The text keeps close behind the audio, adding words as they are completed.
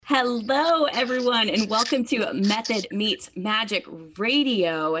Hello, everyone, and welcome to Method Meets Magic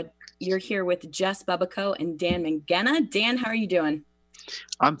Radio. You're here with Jess Bubico and Dan Mangena. Dan, how are you doing?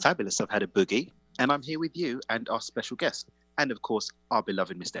 I'm fabulous. I've had a boogie, and I'm here with you and our special guest, and of course, our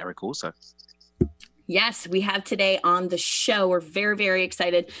beloved Mr. Eric also. Yes, we have today on the show. We're very, very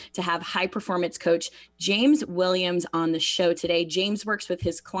excited to have high performance coach James Williams on the show today. James works with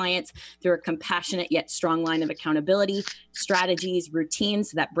his clients through a compassionate yet strong line of accountability, strategies,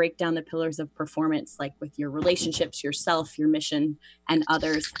 routines that break down the pillars of performance, like with your relationships, yourself, your mission, and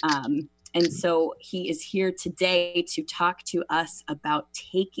others. And so he is here today to talk to us about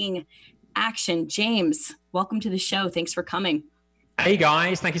taking action. James, welcome to the show. Thanks for coming. Hey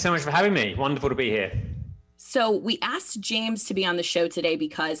guys, thank you so much for having me. Wonderful to be here. So we asked James to be on the show today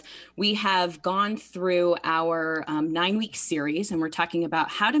because we have gone through our 9-week series and we're talking about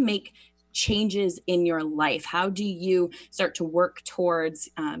how to make changes in your life. How do you start to work towards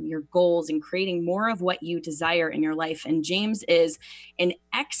your goals and creating more of what you desire in your life? And James is an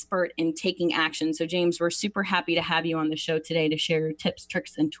expert in taking action. So James, we're super happy to have you on the show today to share your tips,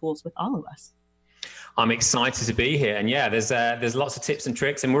 tricks, and tools with all of us. I'm excited to be here, and yeah, there's lots of tips and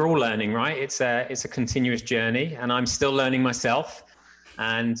tricks, and we're all learning, right? It's a continuous journey, and I'm still learning myself.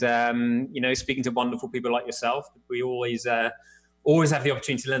 And speaking to wonderful people like yourself, we always have the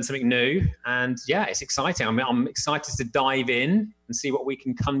opportunity to learn something new. And yeah, it's exciting. I'm excited to dive in and see what we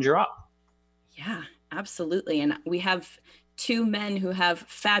can conjure up. Yeah, absolutely. And we have two men who have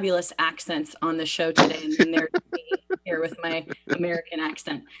fabulous accents on the show today, and they're here with my American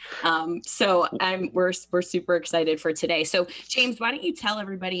accent. So we're super excited for today. So James, why don't you tell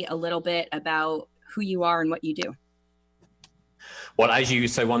everybody a little bit about who you are and what you do? Well, as you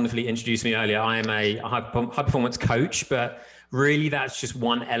so wonderfully introduced me earlier, I am a high performance coach, but really that's just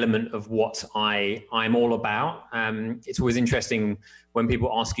one element of what I'm all about. It's always interesting when people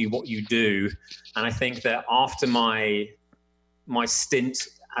ask you what you do. And I think that after my stint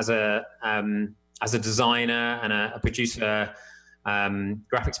as a designer and a producer,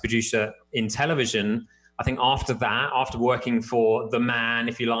 graphics producer in television, I think after that, after working for the man,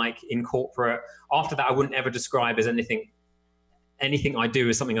 if you like, in corporate, after that, I wouldn't ever describe as anything I do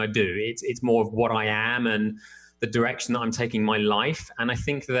is something I do. It's more of what I am and the direction that I'm taking my life. And I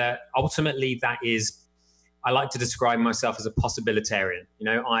think that ultimately I like to describe myself as a possibilitarian.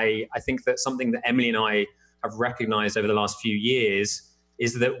 I think that something that Emily and I have recognized over the last few years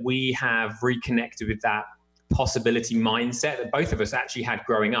is that we have reconnected with that possibility mindset that both of us actually had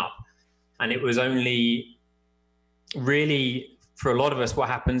growing up. And it was only really, for a lot of us, what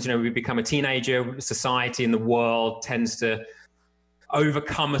happens, we become a teenager, society and the world tends to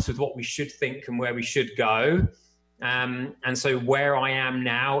overcome us with what we should think and where we should go. And so where I am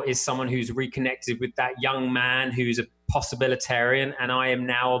now is someone who's reconnected with that young man who's a possibilitarian, and I am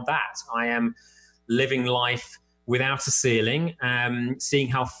now that. I am living life without a ceiling, seeing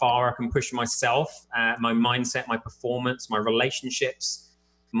how far I can push myself, my mindset, my performance, my relationships,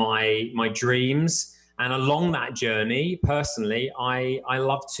 my dreams. And along that journey, personally, I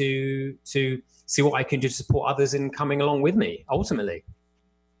love to see what I can do to support others in coming along with me, ultimately.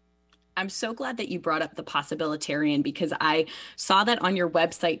 I'm so glad that you brought up the possibilitarian, because I saw that on your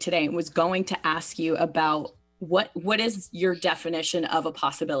website today and was going to ask you about what is your definition of a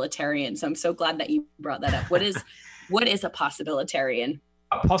possibilitarian? So I'm so glad that you brought that up. What is a possibilitarian?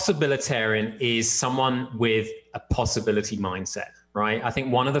 A possibilitarian is someone with a possibility mindset, right? I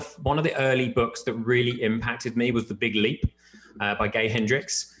think one of the early books that really impacted me was The Big Leap by Gay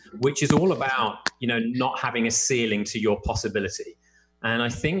Hendricks, which is all about, not having a ceiling to your possibility. And I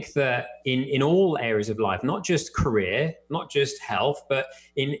think that in all areas of life, not just career, not just health, but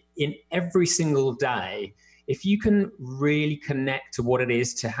in every single day, if you can really connect to what it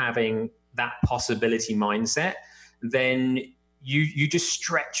is to having that possibility mindset, then you just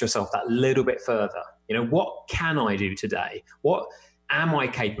stretch yourself that little bit further. What can I do today? What am I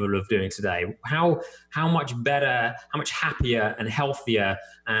capable of doing today? How much better, how much happier and healthier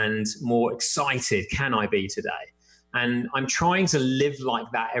and more excited can I be today? And I'm trying to live like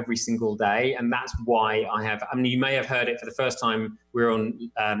that every single day. And that's why you may have heard it for the first time. We were on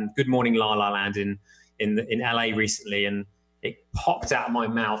Good Morning La La Land in LA recently, and it popped out of my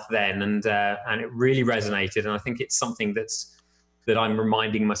mouth then, and it really resonated. And I think it's something that I'm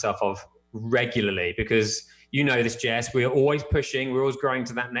reminding myself of regularly, because this, Jess, we're always pushing, we're always growing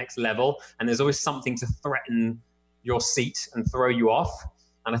to that next level, and there's always something to threaten your seat and throw you off.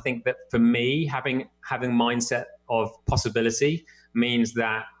 And I think that for me, having mindset of possibility means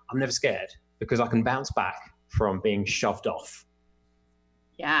that I'm never scared, because I can bounce back from being shoved off.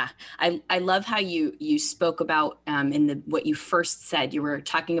 Yeah, I love how you spoke about in what you first said. You were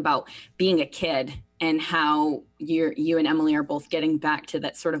talking about being a kid and how you and Emily are both getting back to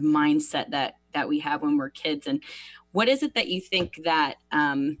that sort of mindset that we have when we're kids. And what is it that you think that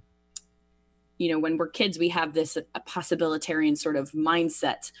when we're kids we have this a possibilitarian sort of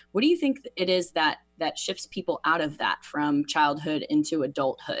mindset? What do you think it is that shifts people out of that from childhood into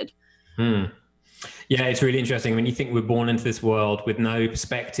adulthood? Yeah, it's really interesting. When you think we're born into this world with no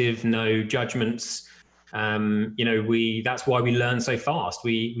perspective, no judgments, that's why we learn so fast.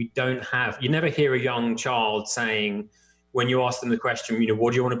 We don't have, you never hear a young child saying, when you ask them the question,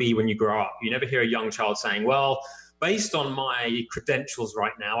 what do you want to be when you grow up? You never hear a young child saying, well, based on my credentials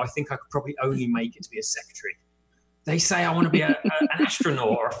right now, I think I could probably only make it to be a secretary. They say, I want to be an astronaut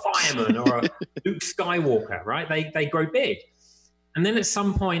or a fireman or a Luke Skywalker, right? They grow big. And then at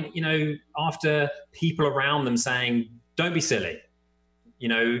some point, after people around them saying, don't be silly,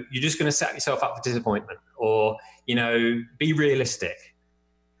 you're just going to set yourself up for disappointment, or, be realistic.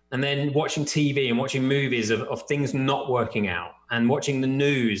 And then watching TV and watching movies of things not working out, and watching the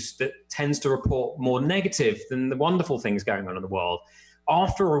news that tends to report more negative than the wonderful things going on in the world.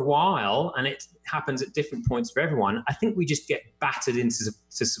 After a while, and it happens at different points for everyone, I think we just get battered into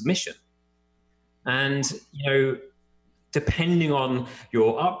submission. And, depending on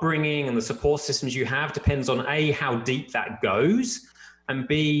your upbringing and the support systems you have, depends on A, how deep that goes, and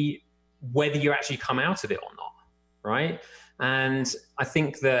B, whether you actually come out of it or not, right? And I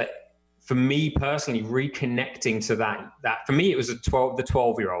think that for me personally, reconnecting to that for me, it was the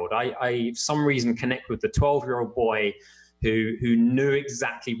 12-year-old. I for some reason connect with the 12-year-old boy who knew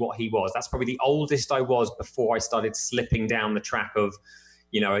exactly what he was. That's probably the oldest I was before I started slipping down the track of,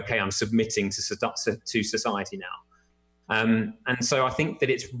 okay, I'm submitting to society now. And so I think that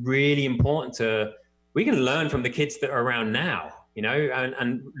it's really important we can learn from the kids that are around now,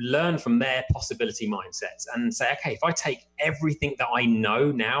 and learn from their possibility mindsets and say, okay, if I take everything that I know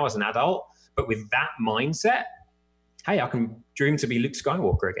now as an adult, but with that mindset, hey, I can dream to be Luke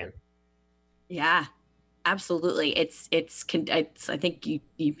Skywalker again. Yeah, absolutely. It's I think you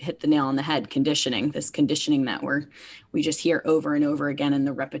hit the nail on the head. Conditioning that we just hear over and over again in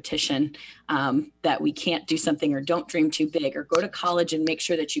the repetition, that we can't do something, or don't dream too big, or go to college and make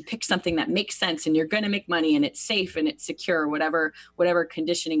sure that you pick something that makes sense and you're going to make money and it's safe and it's secure, whatever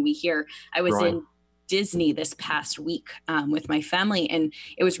conditioning we hear. I was in Disney this past week with my family, and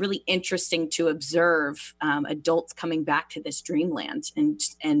it was really interesting to observe adults coming back to this dreamland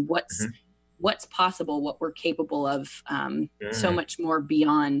and what's possible, what we're capable of, so much more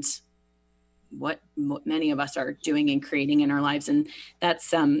beyond what many of us are doing and creating in our lives. And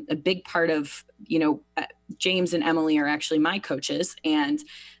that's a big part of, James and Emily are actually my coaches, and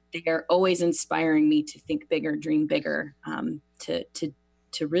they're always inspiring me to think bigger, dream bigger,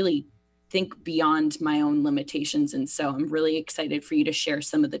 to really think beyond my own limitations. And so I'm really excited for you to share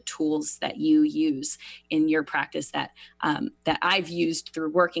some of the tools that you use in your practice that I've used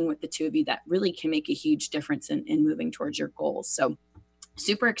through working with the two of you that really can make a huge difference in moving towards your goals. So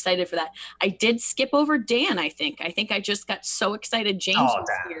super excited for that. I did skip over Dan. I think I just got so excited James was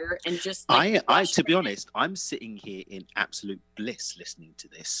here, and just I to be honest, I'm sitting here in absolute bliss listening to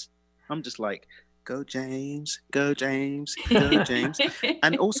this. I'm just like, go James, go James, go James.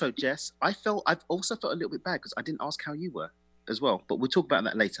 And also, Jess, I've also felt a little bit bad because I didn't ask how you were as well, but we'll talk about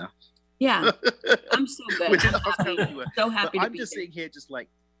that later. Yeah, I'm so good. So happy to I'm be just here. sitting here just like,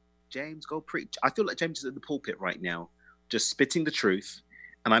 James, go preach. I feel like James is at the pulpit right now, just spitting the truth,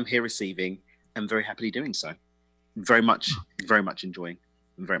 and I'm here receiving, and very happily doing so. Very much enjoying.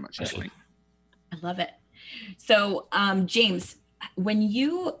 I love it. So, James, when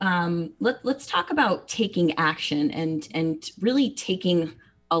you let's talk about taking action and really taking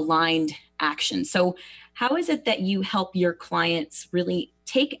aligned action. So how is it that you help your clients really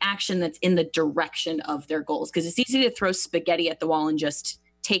take action that's in the direction of their goals? Because it's easy to throw spaghetti at the wall and just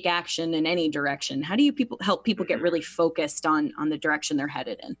take action in any direction. How do you help people get really focused on the direction they're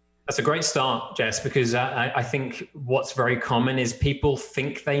headed in? That's a great start, Jess, because I think what's very common is people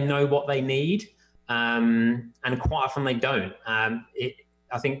think they know what they need, and quite often they don't.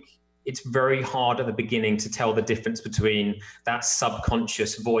 I think it's very hard at the beginning to tell the difference between that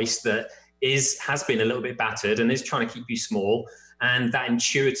subconscious voice that has been a little bit battered and is trying to keep you small, and that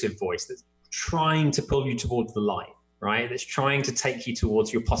intuitive voice that's trying to pull you towards the light, right? That's trying to take you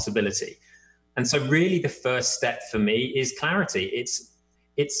towards your possibility. And so really the first step for me is clarity.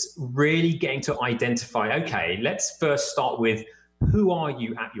 It's really getting to identify, okay, let's first start with, who are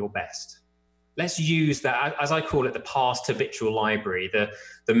you at your best? Let's use that, as I call it, the past habitual library,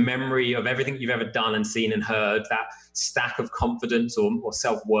 the memory of everything you've ever done and seen and heard, that stack of confidence or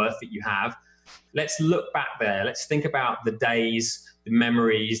self-worth that you have. Let's look back there. Let's think about the days, the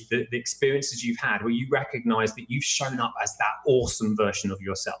memories, the experiences you've had where you recognize that you've shown up as that awesome version of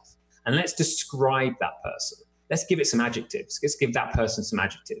yourself. And let's describe that person. Let's give it some adjectives. Let's give that person some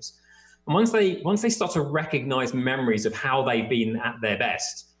adjectives. And once they start to recognize memories of how they've been at their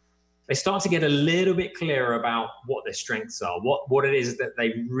best, they start to get a little bit clearer about what their strengths are, what it is that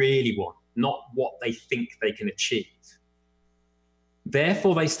they really want, not what they think they can achieve.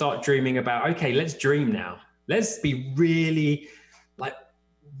 Therefore, they start dreaming about, okay, let's dream now. Let's be really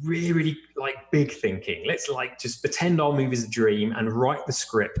big thinking. Let's just pretend our movie is a dream and write the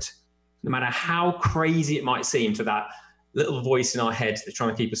script, no matter how crazy it might seem to that little voice in our heads that's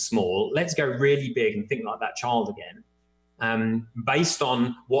trying to keep us small. Let's go really big and think like that child again. Based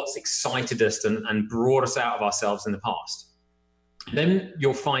on what's excited us and brought us out of ourselves in the past. Then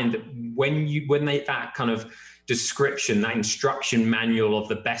you'll find that when that kind of description, that instruction manual of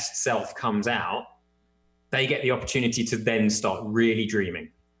the best self comes out, they get the opportunity to then start really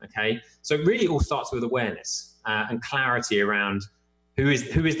dreaming. Okay, so it really all starts with awareness and clarity around who is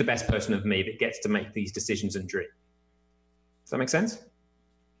the best person of me that gets to make these decisions and dream. Does that make sense?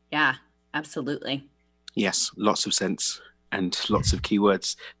 Yeah, absolutely. Yes, lots of sense. And lots of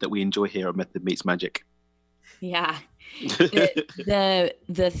keywords that we enjoy here on Method Meets Magic. Yeah.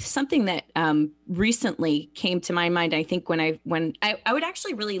 The something that recently came to my mind, I think when I would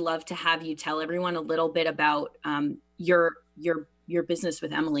actually really love to have you tell everyone a little bit about your business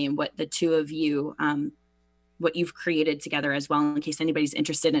with Emily and what the two of you what you've created together as well, in case anybody's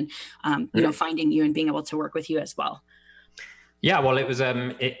interested in finding you and being able to work with you as well. Yeah, well, it was,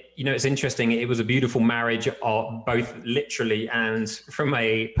 it's interesting. It was a beautiful marriage of both literally and from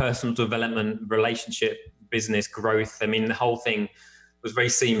a personal development, relationship, business growth. I mean, the whole thing was very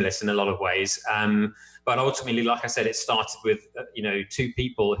seamless in a lot of ways. But ultimately, like I said, it started with, two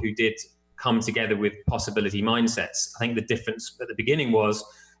people who did come together with possibility mindsets. I think the difference at the beginning was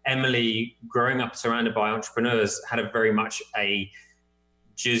Emily, growing up surrounded by entrepreneurs, had a very much a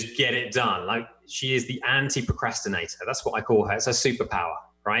just get it done. Like, she is the anti-procrastinator. That's what I call her. It's her superpower,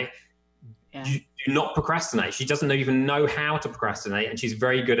 right? Yeah. Do not procrastinate. She doesn't even know how to procrastinate, and she's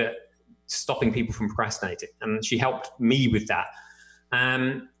very good at stopping people from procrastinating. And she helped me with that.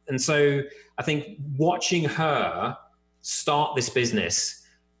 And so I think watching her start this business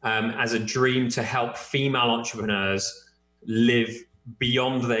as a dream to help female entrepreneurs live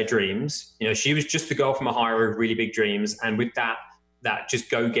beyond their dreams. She was just the girl from Ohio with really big dreams. And with that just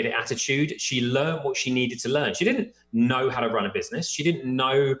go get it attitude, she learned what she needed to learn. She didn't know how to run a business. She didn't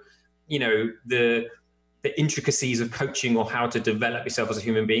know, the intricacies of coaching or how to develop yourself as a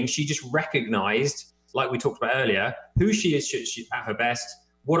human being. She just recognized, like we talked about earlier, who she is at her best.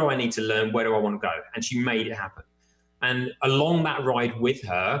 What do I need to learn? Where do I want to go? And she made it happen. And along that ride with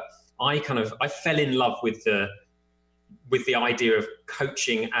her, I fell in love with the idea of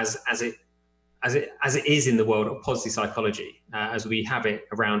coaching as it is in the world of positive psychology, as we have it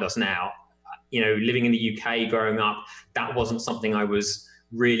around us now. Living in the UK, growing up, that wasn't something I was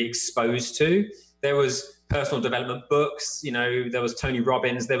really exposed to. There was personal development books, there was Tony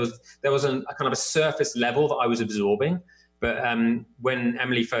Robbins, there was a kind of a surface level that I was absorbing. But when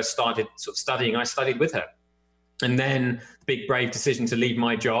Emily first started sort of studying, I studied with her. And then the big brave decision to leave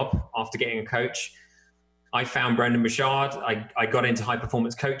my job after getting a coach, I found Brendon Burchard. I got into high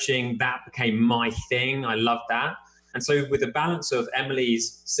performance coaching. That became my thing. I loved that. And so with the balance of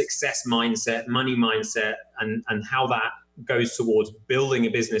Emily's success mindset, money mindset, and how that goes towards building a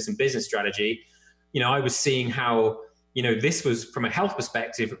business and business strategy, I was seeing how, this was, from a health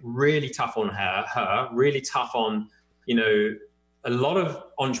perspective, really tough on her, really tough on, a lot of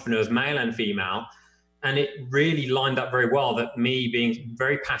entrepreneurs, male and female. And it really lined up very well that me being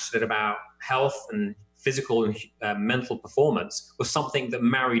very passionate about health and physical and mental performance was something that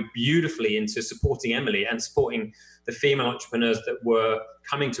married beautifully into supporting Emily and supporting the female entrepreneurs that were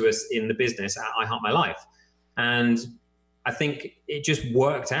coming to us in the business at I Heart My Life. And I think it just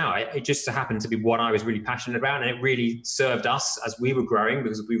worked out. It just so happened to be what I was really passionate about. And it really served us as we were growing,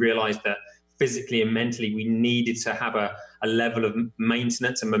 because we realized that physically and mentally we needed to have a level of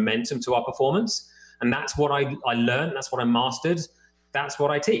maintenance and momentum to our performance. And that's what I learned. That's what I mastered. That's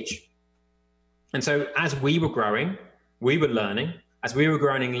what I teach. And so as we were growing, we were learning. As we were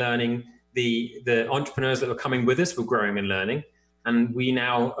growing and learning, the entrepreneurs that were coming with us were growing and learning. And we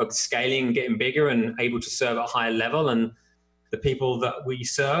now are scaling, getting bigger and able to serve at a higher level. And the people that we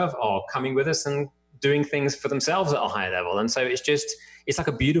serve are coming with us and doing things for themselves at a higher level. And so it's like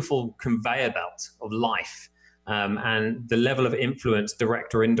a beautiful conveyor belt of life. And the level of influence,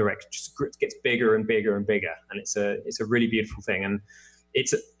 direct or indirect, just gets bigger and bigger and bigger. And it's a really beautiful thing. And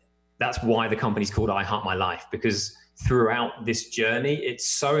that's why the company's called I Heart My Life, because throughout this journey, it's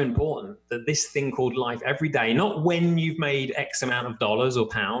so important that this thing called life every day, not when you've made X amount of dollars or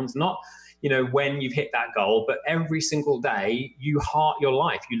pounds, not, when you've hit that goal, but every single day you heart your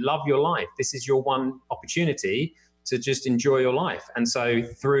life, you love your life. This is your one opportunity to just enjoy your life. And so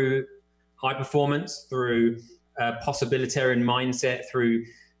through high performance, through a possibilitarian mindset, through,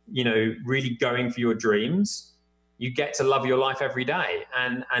 really going for your dreams, you get to love your life every day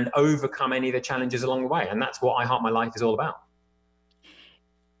and overcome any of the challenges along the way. And that's what I Heart My Life is all about.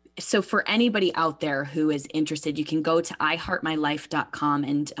 So for anybody out there who is interested, you can go to iheartmylife.com,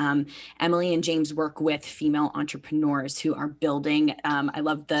 and Emily and James work with female entrepreneurs who are building. I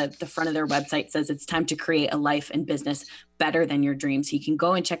love the front of their website says it's time to create a life and business better than your dreams. So you can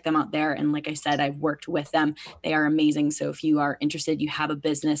go and check them out there. And like I said, I've worked with them. They are amazing. So if you are interested, you have a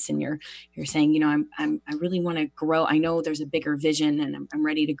business and you're saying, I really want to grow. I know there's a bigger vision and I'm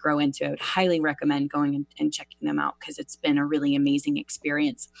ready to grow into it. I would highly recommend going and checking them out because it's been a really amazing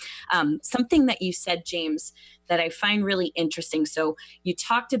experience. Something that you said, James, that I find really interesting. So you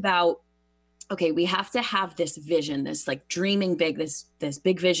talked about, okay, we have to have this vision, this like dreaming big, this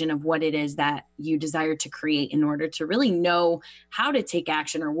big vision of what it is that you desire to create in order to really know how to take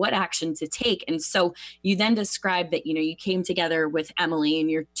action or what action to take. And so you then described that, you came together with Emily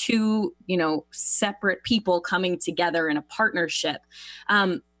and you're two, separate people coming together in a partnership.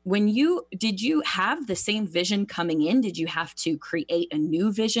 Did you have the same vision coming in? Did you have to create a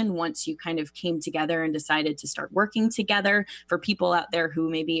new vision once you kind of came together and decided to start working together? For people out there who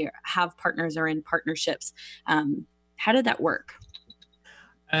maybe have partners or in partnerships, how did that work?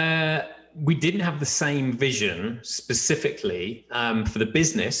 We didn't have the same vision specifically for the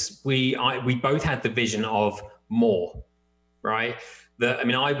business. We both had the vision of more, right?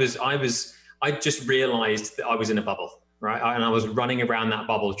 I just realized that I was in a bubble. Right. And I was running around that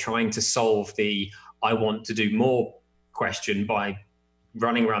bubble trying to solve the I want to do more question by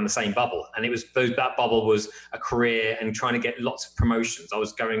running around the same bubble. And that bubble was a career and trying to get lots of promotions. I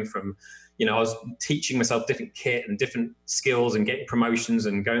was going from, I was teaching myself different kit and different skills and getting promotions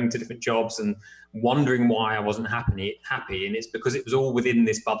and going to different jobs and wondering why I wasn't happy. And it's because it was all within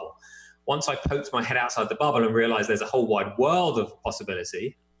this bubble. Once I poked my head outside the bubble and realized there's a whole wide world of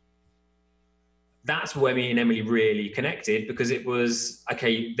possibility, that's where me and Emily really connected, because it was,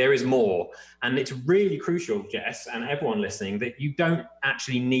 okay, there is more. And it's really crucial, Jess, and everyone listening, that you don't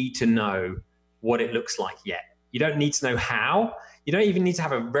actually need to know what it looks like yet. You don't need to know how. You don't even need to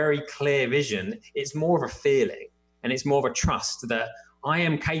have a very clear vision. It's more of a feeling, and it's more of a trust that I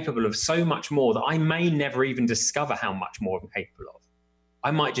am capable of so much more that I may never even discover how much more I'm capable of. I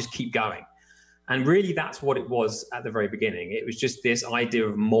might just keep going. And really, that's what it was at the very beginning. It was just this idea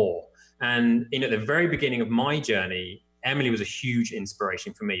of more. And at the very beginning of my journey, Emily was a huge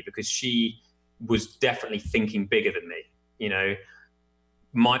inspiration for me because she was definitely thinking bigger than me.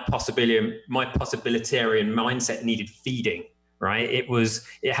 My possibilitarian mindset needed feeding, right?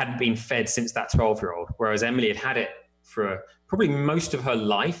 It hadn't been fed since that 12-year-old, whereas Emily had it for probably most of her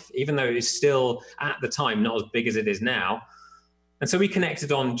life, even though it was still at the time not as big as it is now. And so we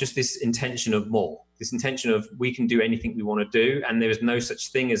connected on just this intention of more, this intention of we can do anything we want to do, and there is no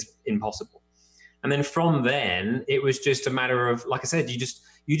such thing as impossible. And then from then, it was just a matter of, like I said, you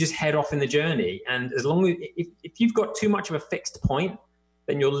just head off in the journey. And as long as if you've got too much of a fixed point,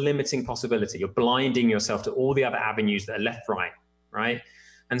 then you're limiting possibility. You're blinding yourself to all the other avenues that are left, right?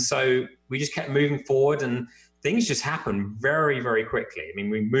 And so we just kept moving forward, and things just happened very, very quickly. I mean,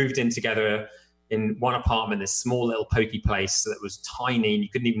 we moved in together in one apartment, this small little pokey place that was tiny, and you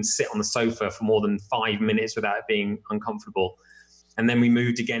couldn't even sit on the sofa for more than 5 minutes without it being uncomfortable. And then we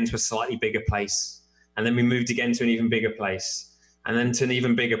moved again to a slightly bigger place. And then we moved again to an even bigger place, and then to an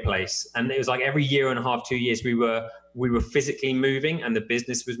even bigger place. And it was like every year and a half, 2 years, we were physically moving, and the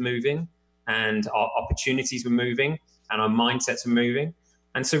business was moving, and our opportunities were moving, and our mindsets were moving.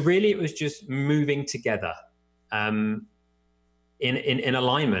 And so really it was just moving together. In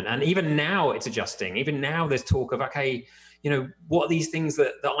alignment. And even now it's adjusting. Even now there's talk of, okay, what are these things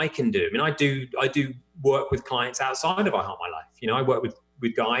that I can do? I mean, I do work with clients outside of I Heart My Life. I work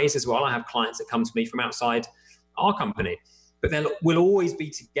with guys as well. I have clients that come to me from outside our company, but we'll always be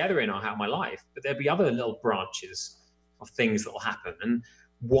together in I Heart My Life, but there'll be other little branches of things that will happen. And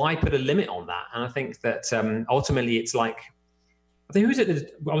why put a limit on that? And I think that ultimately it's like, I think,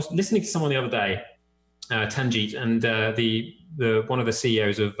 I was listening to someone the other day, Tanjeet, and the one of the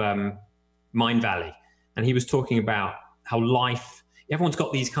CEOs of Mindvalley, And he was talking about how life, everyone's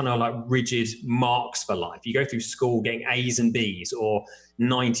got these kind of like rigid marks for life. You go through school getting A's and B's, or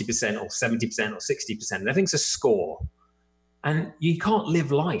 90% or 70% or 60%. And everything's a score. And you can't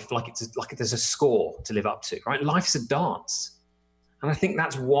live life like there's a score to live up to, right? Life's a dance. And I think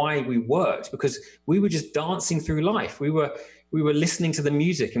that's why we worked, because we were just dancing through life. We were listening to the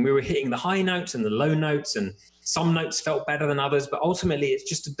music, and we were hitting the high notes and the low notes, and some notes felt better than others, but ultimately it's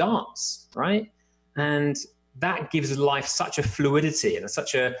just a dance, right? And that gives life such a fluidity and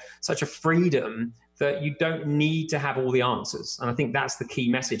such a freedom that you don't need to have all the answers. And I think that's the key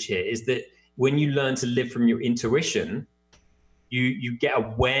message here, is that when you learn to live from your intuition, you get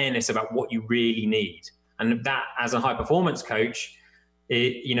awareness about what you really need. And that, as a high performance coach,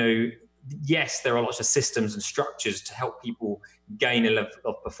 yes, there are lots of systems and structures to help people gain a level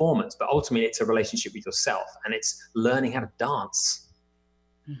of performance, but ultimately it's a relationship with yourself, and it's learning how to dance.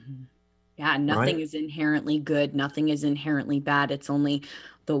 Mm-hmm. Yeah, nothing is inherently good. Nothing is inherently bad. It's only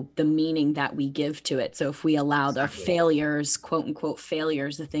the meaning that we give to it. So if we allow the failures, quote unquote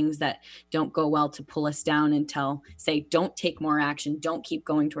failures, the things that don't go well, to pull us down and say, don't take more action, don't keep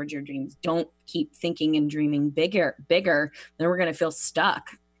going towards your dreams, don't keep thinking and dreaming bigger, then we're going to feel stuck.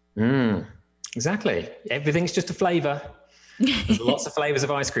 Exactly. Everything's just a flavor. There's lots of flavors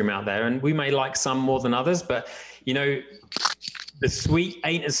of ice cream out there, and we may like some more than others, but the sweet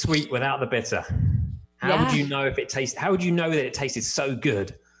ain't as sweet without the bitter. How would you know if it tastes? How would you know that it tasted so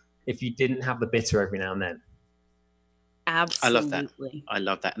good if you didn't have the bitter every now and then? Absolutely. I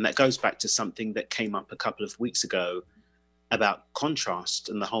love that. And that goes back to something that came up a couple of weeks ago about contrast,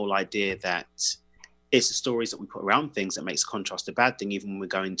 and the whole idea that it's the stories that we put around things that makes contrast a bad thing. Even when we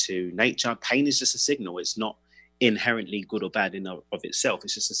go into nature, pain is just a signal. It's not inherently good or bad in of itself.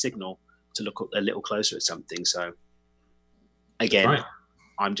 It's just a signal to look a little closer at something. So again, right.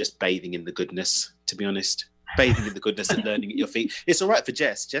 I'm just bathing in the goodness, to be honest. Bathing in the goodness and learning at your feet. It's all right for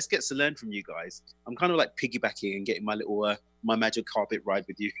Jess. Jess gets to learn from you guys. I'm kind of like piggybacking and getting my little my magic carpet ride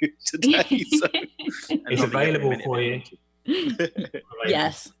with you today. So, it's available for you.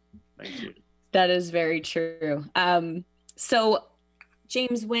 Yes. Thank you. That is very true. So,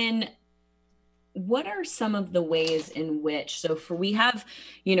 James, what are some of the ways in which, we have,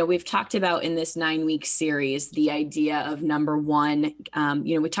 we've talked about in this 9-week series, the idea of number one,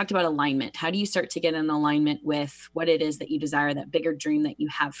 we talked about alignment. How do you start to get in alignment with what it is that you desire, that bigger dream that you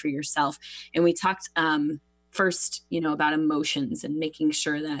have for yourself? And we talked, first, about emotions and making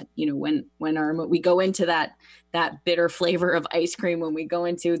sure that, when we go into that bitter flavor of ice cream, when we go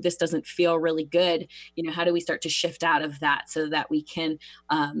into this doesn't feel really good, how do we start to shift out of that so that we can,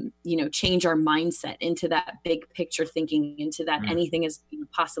 change our mindset into that big picture thinking, into that anything is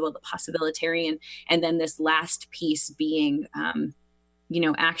possible, the possibilitarian. And then this last piece being,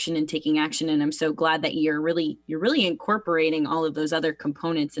 action and taking action. And I'm so glad that you're really incorporating all of those other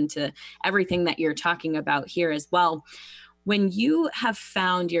components into everything that you're talking about here as well. When you have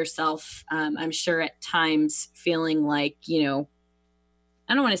found yourself, I'm sure at times feeling like,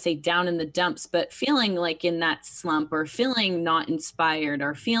 I don't want to say down in the dumps, but feeling like in that slump, or feeling not inspired,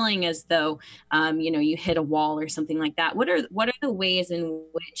 or feeling as though, you hit a wall or something like that. What are the ways in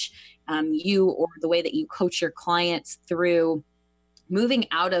which you, or the way that you coach your clients through moving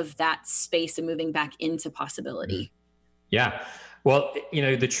out of that space and moving back into possibility? Yeah. Well,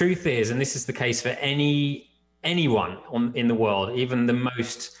 the truth is, and this is the case for anyone in the world, even the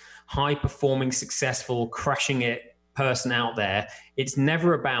most high performing, successful, crushing it person out there, it's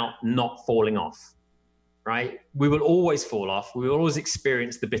never about not falling off, right? We will always fall off. We will always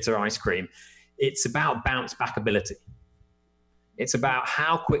experience the bitter ice cream. It's about bounce back ability. It's about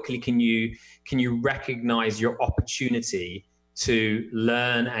how quickly can you recognize your opportunity to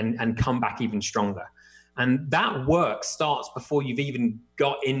learn and come back even stronger. And that work starts before you've even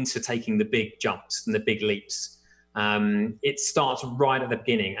got into taking the big jumps and the big leaps. It starts right at the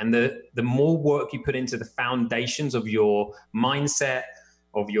beginning. And the more work you put into the foundations of your mindset,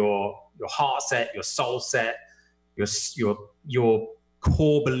 of your heart set, your soul set, your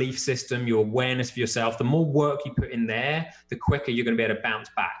core belief system, your awareness for yourself, the more work you put in there, the quicker you're going to be able to bounce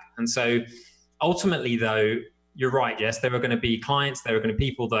back. And so ultimately, though, you're right, Jess, there are going to be clients, there are going to be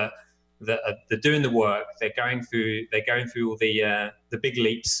people that are doing the work, they're going through all the big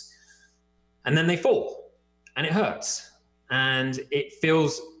leaps, and then they fall, and it hurts, and it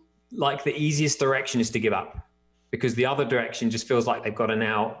feels like the easiest direction is to give up, because the other direction just feels like they've got to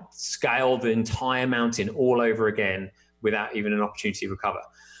now scale the entire mountain all over again without even an opportunity to recover.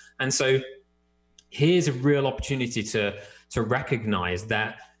 And so here's a real opportunity to recognize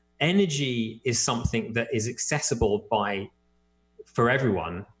that energy is something that is accessible by for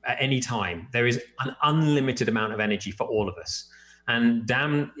everyone at any time. There is an unlimited amount of energy for all of us. And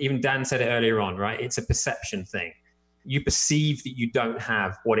Dan said it earlier on, right? It's a perception thing. You perceive that you don't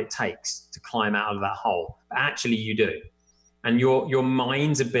have what it takes to climb out of that hole, but actually you do. And your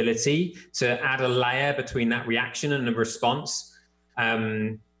mind's ability to add a layer between that reaction and the response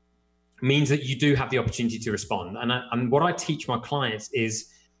means that you do have the opportunity to respond. And what I teach my clients is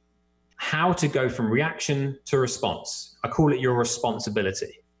how to go from reaction to response. I call it your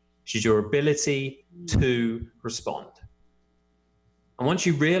responsibility, which is your ability to respond. And once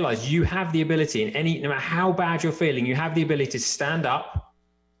you realize you have the ability no matter how bad you're feeling, you have the ability to stand up,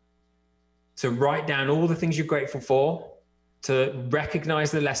 to write down all the things you're grateful for, to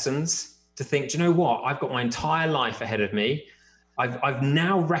recognize the lessons, to think, do you know what? I've got my entire life ahead of me. I've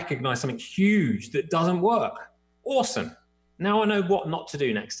now recognized something huge that doesn't work. Awesome. Now I know what not to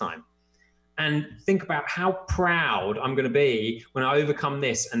do next time. And think about how proud I'm going to be when I overcome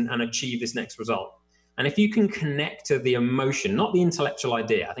this and achieve this next result. And if you can connect to the emotion, not the intellectual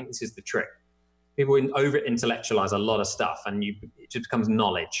idea, I think this is the trick. People over-intellectualize a lot of stuff and it just becomes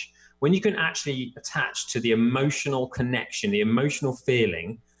knowledge. When you can actually attach to the emotional connection, the emotional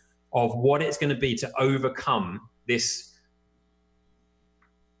feeling of what it's going to be to overcome this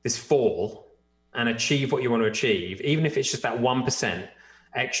fall and achieve what you want to achieve, even if it's just that 1%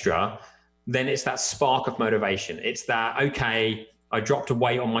 extra, then it's that spark of motivation. It's that, okay, I dropped a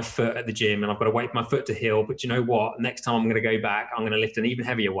weight on my foot at the gym and I've got to wait for my foot to heal, but you know what? Next time I'm going to go back, I'm going to lift an even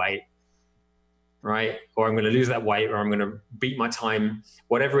heavier weight, right? Or I'm going to lose that weight, or I'm going to beat my time,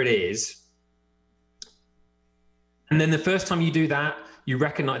 whatever it is. And then the first time you do that, you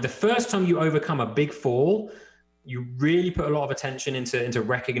recognize the first time you overcome a big fall, you really put a lot of attention into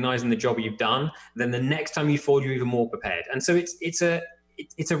recognizing the job you've done. Then the next time you fall, you're even more prepared. And so it's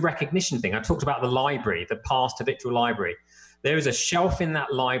a recognition thing. I talked about the library, the Path to Victory library. There is a shelf in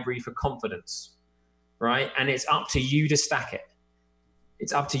that library for confidence, right? And it's up to you to stack it.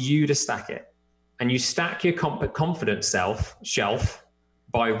 It's up to you to stack it. And you stack your confidence shelf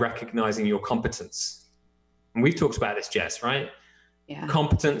by recognizing your competence. And we've talked about this, Jess, right? Yeah.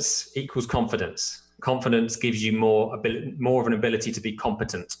 Competence equals confidence. Confidence gives you more of an ability to be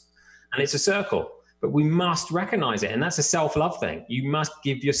competent. And it's a circle, but we must recognize it. And that's a self-love thing. You must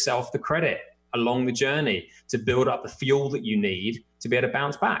give yourself the credit along the journey to build up the fuel that you need to be able to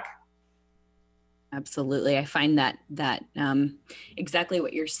bounce back. Absolutely. I find that exactly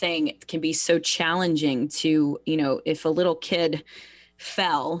what you're saying, it can be so challenging to, if a little kid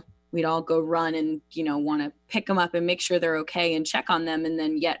fell, we'd all go run and, want to pick them up and make sure they're okay and check on them. And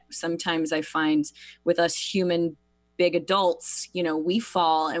then yet sometimes I find with us human big adults, we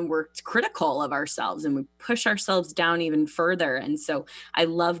fall and we're critical of ourselves and we push ourselves down even further. And so I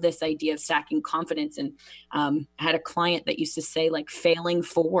love this idea of stacking confidence. And I had a client that used to say, like, failing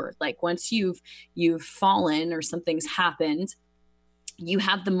forward, like once you've fallen or something's happened, you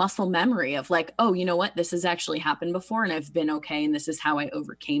have the muscle memory of like, oh, you know what, this has actually happened before and I've been okay. And this is how I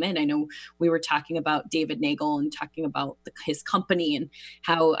overcame it. I know we were talking about David Nagel and talking about his company and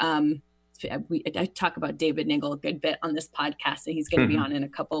how, I talk about David Nagel a good bit on this podcast, and he's going to be on in a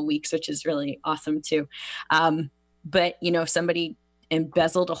couple of weeks, which is really awesome too. But somebody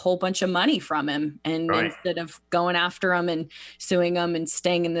embezzled a whole bunch of money from him, and instead of going after him and suing him and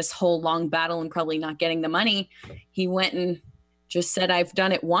staying in this whole long battle and probably not getting the money, he went and just said, I've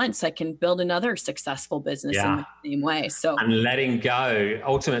done it once, I can build another successful business in the same way. So, and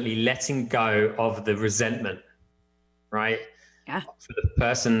ultimately letting go of the resentment, right? Yeah. For the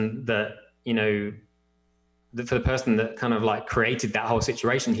person that, for the person that kind of like created that whole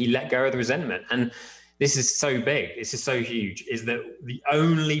situation, he let go of the resentment. And this is so big, this is so huge, is that the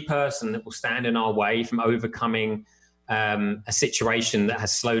only person that will stand in our way from overcoming a situation that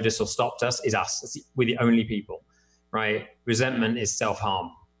has slowed us or stopped us is us. We're the only people, right? Resentment is self-harm,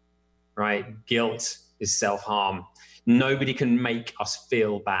 right? Guilt is self-harm. Nobody can make us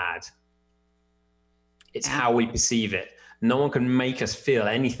feel bad. It's how we perceive it. No one can make us feel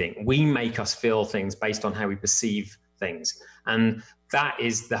anything. We make us feel things based on how we perceive things. And that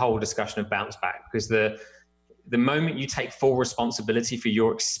is the whole discussion of bounce back, because the moment you take full responsibility for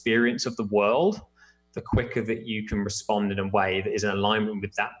your experience of the world, the quicker that you can respond in a way that is in alignment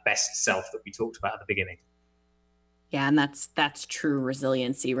with that best self that we talked about at the beginning. Yeah. And that's true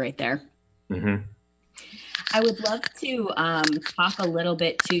resiliency right there. Mm-hmm. I would love to talk a little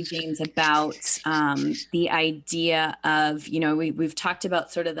bit too, James, about the idea of, we've talked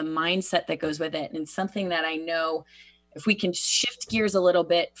about sort of the mindset that goes with it, and something that I know if we can shift gears a little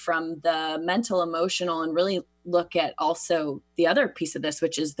bit from the mental, emotional, and really look at also the other piece of this,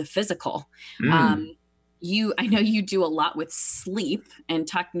 which is the physical. I know you do a lot with sleep and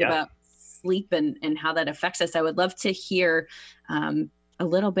talking about sleep and how that affects us. I would love to hear a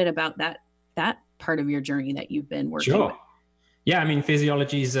little bit about that part of your journey that you've been working with. Yeah, I mean,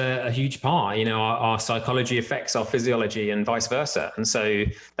 physiology is a huge part. You know, our psychology affects our physiology and vice versa. And so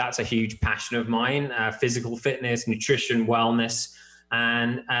that's a huge passion of mine, physical fitness, nutrition, wellness,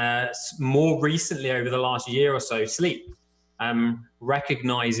 and more recently over the last year or so, sleep.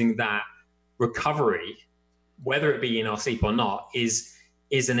 Recognizing that recovery, whether it be in our sleep or not, is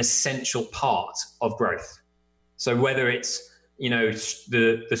an essential part of growth. So whether it's, you know,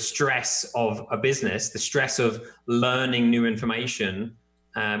 the stress of a business, the stress of learning new information,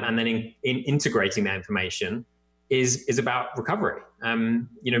 and then integrating that information is about recovery.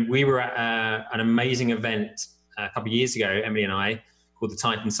 You know, we were at an amazing event a couple of years ago, Emily and I, called the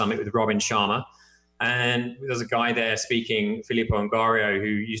Titan Summit with Robin Sharma. And there's a guy there speaking, Filippo Angario, who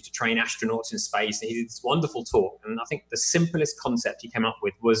used to train astronauts in space. And he did this wonderful talk. And I think the simplest concept he came up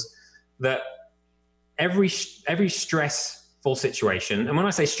with was that every stressful situation, and when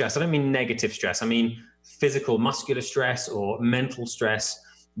I say stress, I don't mean negative stress. I mean physical, muscular stress or mental stress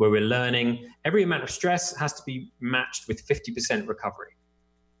where we're learning. Every amount of stress has to be matched with 50% recovery.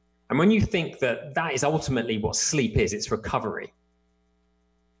 And when you think that that is ultimately what sleep is, it's recovery.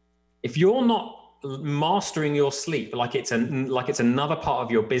 If you're not mastering your sleep like it's another part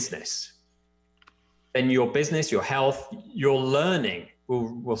of your business, then your business, your health, your learning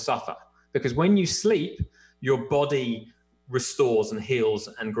will suffer. Because when you sleep, your body restores and heals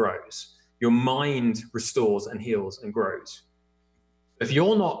and grows. Your mind restores and heals and grows. If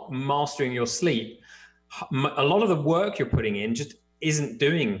you're not mastering your sleep, a lot of the work you're putting in just isn't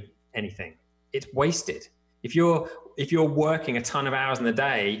doing anything. It's wasted. If you're working a ton of hours in the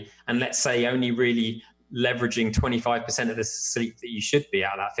day and let's say only really leveraging 25% of the sleep that you should be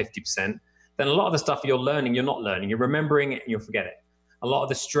out of that 50%, then a lot of the stuff you're learning, you're not learning. You're remembering it and you'll forget it. A lot of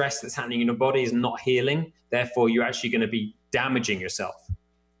the stress that's happening in your body is not healing. Therefore, you're actually going to be damaging yourself.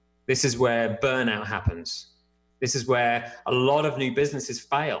 This is where burnout happens. This is where a lot of new businesses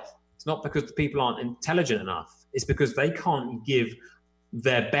fail. It's not because the people aren't intelligent enough. It's because they can't give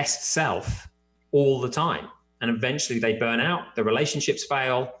their best self all the time. And eventually they burn out, the relationships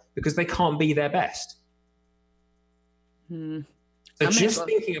fail because they can't be their best. So just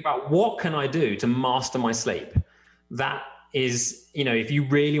thinking about what can I do to master my sleep? That is, you know, if you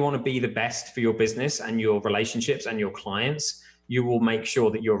really want to be the best for your business and your relationships and your clients, you will make sure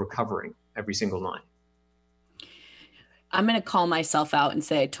that you're recovering every single night. I'm going to call myself out and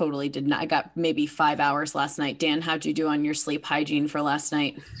say I totally did not. I got maybe 5 hours last night. Dan, how'd you do on your sleep hygiene for last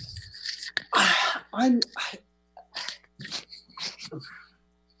night?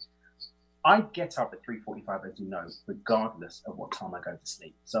 I get up at 3:45, as you know, regardless of what time I go to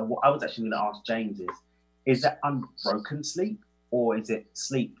sleep. So what I was actually going to ask James is that unbroken sleep or is it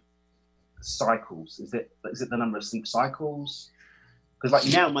sleep cycles? Is it the number of sleep cycles? Because like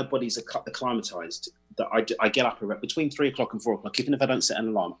now my body's acclimatized that I get up between 3 o'clock and 4 o'clock. Even if I don't set an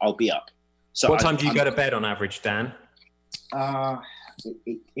alarm, I'll be up. So what time do you go to bed on average, Dan?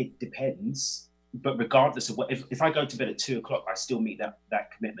 It depends. But regardless of if I go to bed at 2 o'clock, I still meet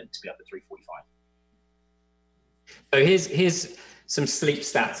that commitment to be up at 3:45. So here's some sleep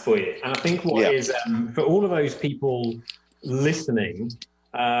stats for you. And I think is for all of those people listening,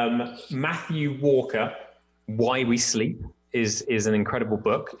 Matthew Walker, Why We Sleep is an incredible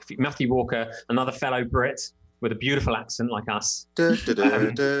book. Matthew Walker, another fellow Brit with a beautiful accent like us. He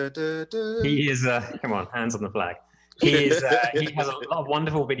is come on, hands on the flag. He has a lot of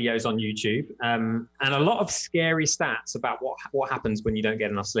wonderful videos on YouTube, and a lot of scary stats about what happens when you don't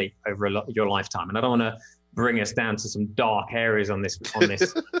get enough sleep over your lifetime. And I don't want to bring us down to some dark areas on this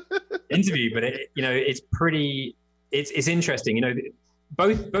interview, but it's interesting. You know,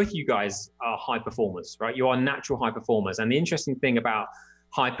 both you guys are high performers, right? You are natural high performers, and the interesting thing about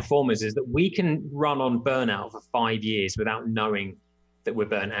high performers is that we can run on burnout for 5 years without knowing that we're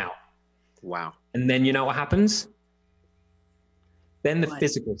burnt out. Wow! And then you know what happens? Then the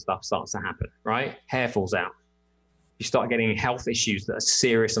physical stuff starts to happen, right? Hair falls out. You start getting health issues that are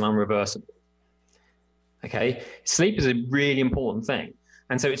serious and unreversible. Okay, sleep is a really important thing.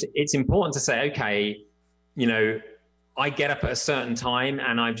 And so it's important to say, okay, you know, I get up at a certain time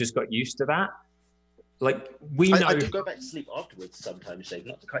and I've just got used to that. Like I do go back to sleep afterwards sometimes, Dave,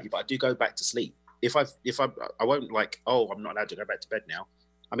 not to cut you, but I do go back to sleep. I won't like, I'm not allowed to go back to bed now.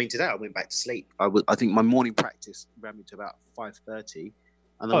 I mean, today I went back to sleep. I think my morning practice ran me to about 5:30,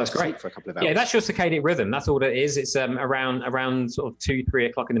 and then I was asleep for a couple of hours. Yeah, that's your circadian rhythm. That's all it is. It's around sort of 2-3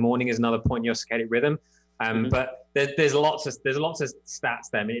 o'clock in the morning is another point in your circadian rhythm. But there's lots of stats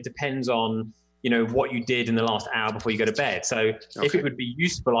there. I mean, it depends on what you did in the last hour before you go to bed. So if it would be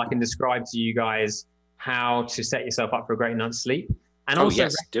useful, I can describe to you guys how to set yourself up for a great night's sleep. And also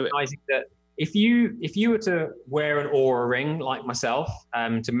recognizing that if you were to wear an Oura ring like myself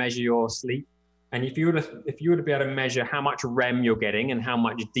to measure your sleep, and if you were to be able to measure how much REM you're getting and how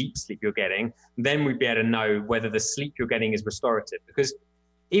much deep sleep you're getting, then we'd be able to know whether the sleep you're getting is restorative. Because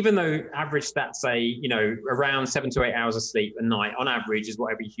even though average stats say, around 7 to 8 hours of sleep a night on average is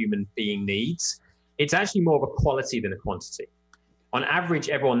what every human being needs, it's actually more of a quality than a quantity. On average,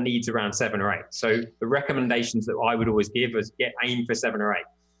 everyone needs around 7 or 8. So the recommendations that I would always give is aim for 7 or 8.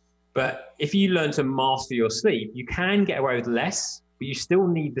 But if you learn to master your sleep, you can get away with less, but you still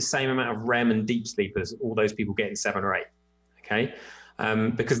need the same amount of REM and deep sleep as all those people getting 7 or 8. Okay,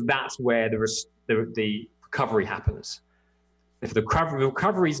 because that's where the recovery happens. If the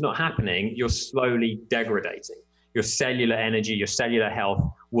recovery is not happening, you're slowly degrading. Your cellular energy, your cellular health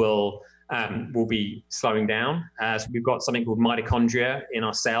will be slowing down. So we've got something called mitochondria in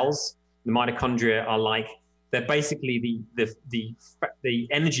our cells. The mitochondria are they're basically the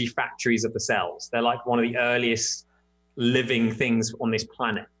energy factories of the cells. They're like one of the earliest living things on this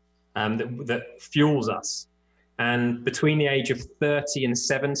planet that fuels us. And between the age of 30 and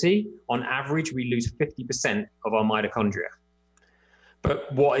 70, on average, we lose 50% of our mitochondria.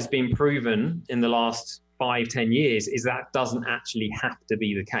 But what has been proven in the last 5-10 years is that doesn't actually have to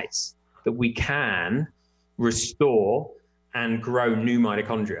be the case, that we can restore and grow new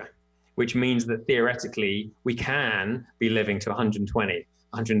mitochondria, which means that theoretically we can be living to 120,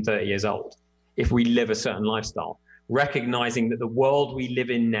 130 years old if we live a certain lifestyle, recognizing that the world we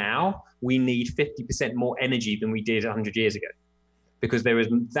live in now, we need 50% more energy than we did 100 years ago, because there is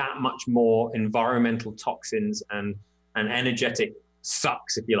that much more environmental toxins and energetic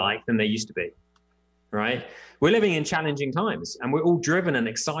sucks, if you like, than there used to be, right? We're living in challenging times, and we're all driven and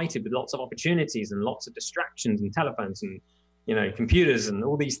excited with lots of opportunities and lots of distractions and telephones and, computers and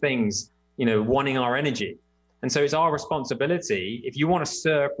all these things, wanting our energy. And so it's our responsibility, if you want to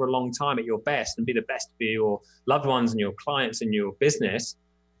serve for a long time at your best and be the best for your loved ones and your clients and your business,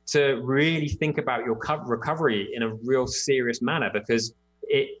 to really think about your recovery in a real serious manner, because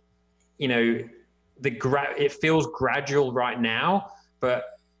it feels gradual right now,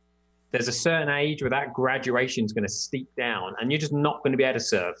 but there's a certain age where that graduation is going to steep down and you're just not going to be able to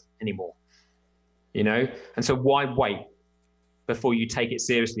serve anymore, And so why wait before you take it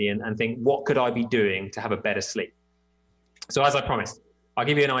seriously and think, what could I be doing to have a better sleep? So as I promised, I'll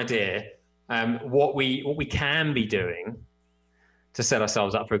give you an idea what we can be doing to set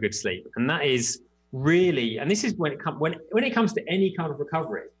ourselves up for a good sleep. And that is really, and this is when it comes to any kind of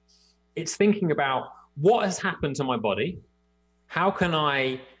recovery, it's thinking about what has happened to my body. How can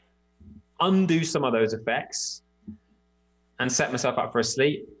I undo some of those effects and set myself up for a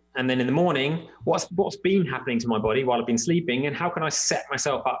sleep? And then in the morning, what's been happening to my body while I've been sleeping, and how can I set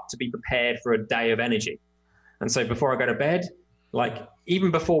myself up to be prepared for a day of energy? And so before I go to bed,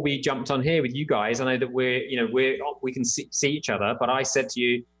 even before we jumped on here with you guys, I know that we can see each other, but I said to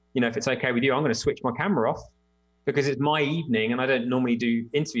you, if it's okay with you, I'm going to switch my camera off because it's my evening and I don't normally do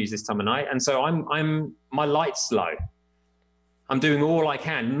interviews this time of night. And so my light's low. I'm doing all I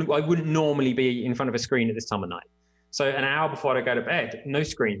can. I wouldn't normally be in front of a screen at this time of night. So an hour before I go to bed, no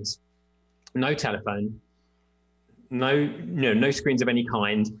screens, no telephone, no screens of any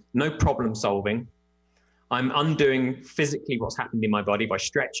kind, no problem solving. I'm undoing physically what's happened in my body by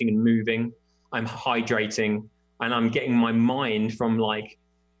stretching and moving. I'm hydrating, and I'm getting my mind from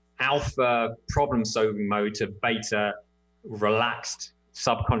alpha problem solving mode to beta relaxed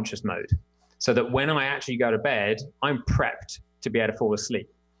subconscious mode, so that when I actually go to bed, I'm prepped to be able to fall asleep.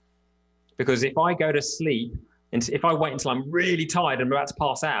 Because if I go to sleep, and if I wait until I'm really tired and I'm about to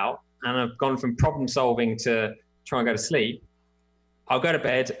pass out, and I've gone from problem solving to try and go to sleep, I'll go to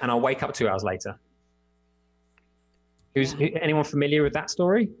bed and I'll wake up 2 hours later. Anyone familiar with that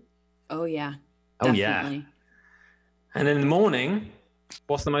story? Oh yeah. Definitely. Oh yeah. And in the morning,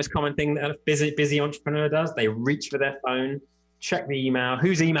 what's the most common thing that a busy entrepreneur does? They reach for their phone, check the email.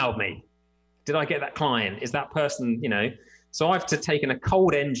 Who's emailed me? Did I get that client? Is that person, So I've taken a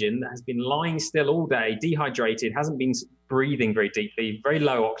cold engine that has been lying still all day, dehydrated, hasn't been breathing very deeply, very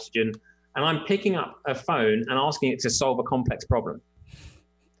low oxygen, and I'm picking up a phone and asking it to solve a complex problem.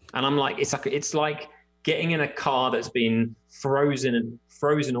 And I'm like, it's like getting in a car that's been frozen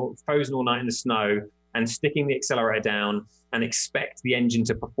all night in the snow and sticking the accelerator down and expect the engine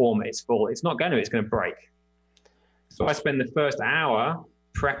to perform at its full. It's not going to, it's going to break. So I spend the first hour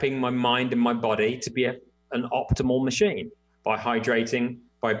prepping my mind and my body to be an optimal machine by hydrating,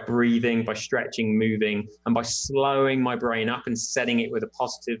 by breathing, by stretching, moving, and by slowing my brain up and setting it with a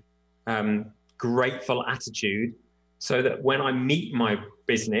positive grateful attitude so that when I meet my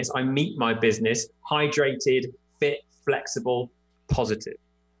business hydrated, fit, flexible, positive.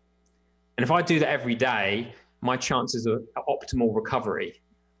 And if I do that every day, my chances of optimal recovery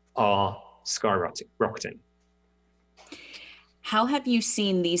are skyrocketing. How have you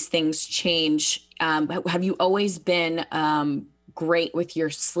seen these things change? Have you always been great with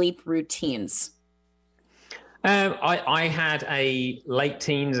your sleep routines? I had a late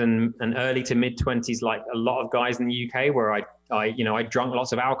teens and early to mid 20s, like a lot of guys in the UK, where I drank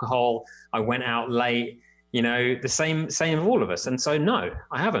lots of alcohol. I went out late, the same of all of us. And so, no,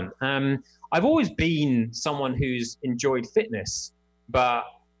 I haven't. I've always been someone who's enjoyed fitness, but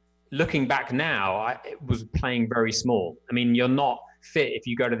looking back now, I was playing very small. I mean, you're not fit if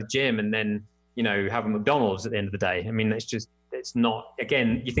you go to the gym and then, have a McDonald's at the end of the day. I mean, it's not,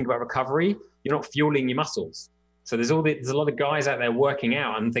 again, you think about recovery, you're not fueling your muscles. So there's a lot of guys out there working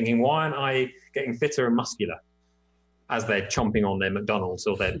out and thinking, why aren't I getting fitter and muscular as they're chomping on their McDonald's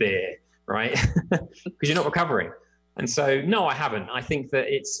or their beer, right? Because you're not recovering. And so, no, I haven't. I think that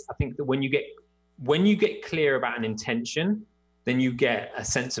when you get clear about an intention, then you get a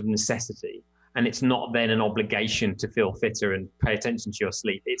sense of necessity. And it's not then an obligation to feel fitter and pay attention to your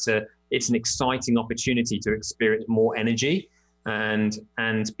sleep. It's an exciting opportunity to experience more energy and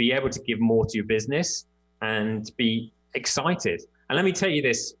be able to give more to your business and be excited. And let me tell you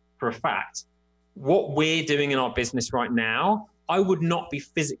this for a fact, what we're doing in our business right now, I would not be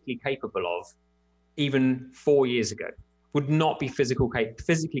physically capable of even 4 years ago, would not be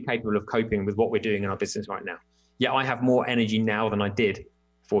physically capable of coping with what we're doing in our business right now. Yet I have more energy now than I did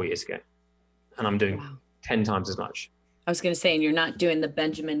 4 years ago. And I'm doing 10 times as much. I was going to say, and you're not doing the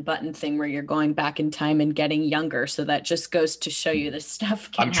Benjamin Button thing where you're going back in time and getting younger. So that just goes to show you this stuff.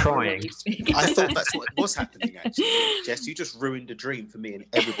 I'm trying. I thought that's what was happening, actually. Jess, you just ruined a dream for me and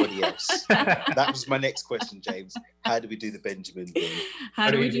everybody else. That was my next question, James. How do we do the Benjamin thing? How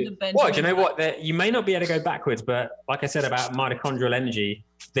do we do the Benjamin? Well, do you know what? You may not be able to go backwards, but like I said about mitochondrial energy,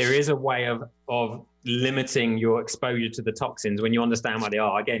 there is a way of limiting your exposure to the toxins when you understand what they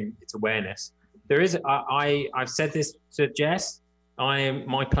are. Again, it's awareness. There is, I've said this to Jess,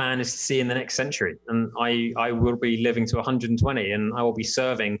 my plan is to see in the next century, and I will be living to 120 and I will be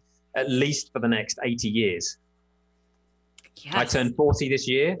serving at least for the next 80 years. Yes. I turned 40 this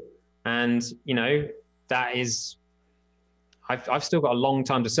year, and that is, I've still got a long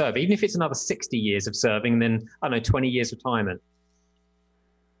time to serve. Even if it's another 60 years of serving, then 20 years retirement.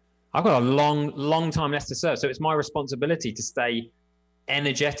 I've got a long time left to serve. So it's my responsibility to stay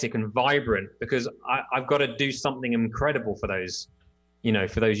energetic and vibrant, because I've got to do something incredible for those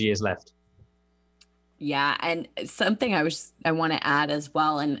years left. Yeah. And something I want to add as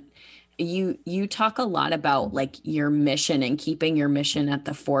well. And you talk a lot about like your mission and keeping your mission at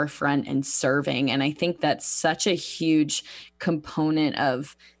the forefront and serving. And I think that's such a huge component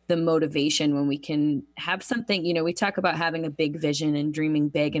of the motivation when we can have something, we talk about having a big vision and dreaming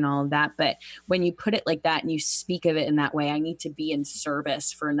big and all of that. But when you put it like that and you speak of it in that way, I need to be in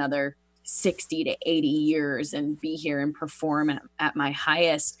service for another 60 to 80 years and be here and perform at my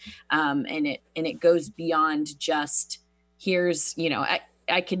highest. And it goes beyond just here's,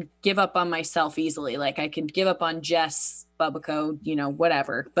 I could give up on myself easily. Like I could give up on Jess Bubico,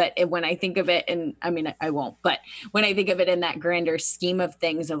 whatever. But when I think of it, and I mean, I won't, but when I think of it in that grander scheme of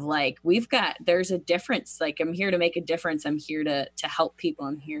things of like, there's a difference. Like I'm here to make a difference. I'm here to help people.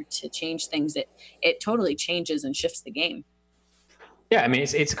 I'm here to change things. It totally changes and shifts the game. Yeah. I mean,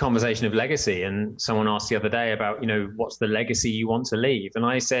 it's a conversation of legacy. And someone asked the other day about, what's the legacy you want to leave? And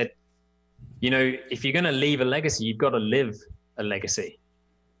I said, if you're going to leave a legacy, you've got to live a legacy.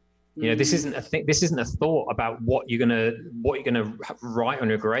 This isn't a thing. This isn't a thought about what you're gonna write on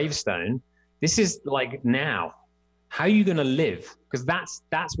your gravestone. This is like now. How are you gonna live? Because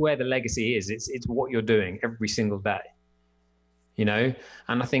that's where the legacy is. It's what you're doing every single day. And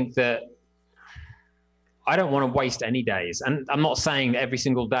I think that I don't want to waste any days. And I'm not saying that every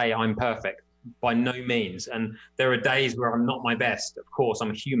single day I'm perfect, by no means. And there are days where I'm not my best. Of course,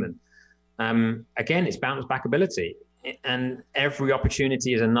 I'm a human. Again, it's bounce back ability. And every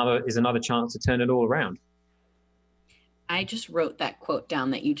opportunity is another chance to turn it all around. I just wrote that quote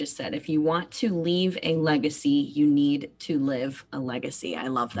down that you just said. If you want to leave a legacy, you need to live a legacy. I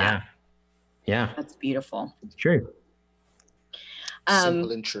love that. Yeah. That's beautiful. It's true.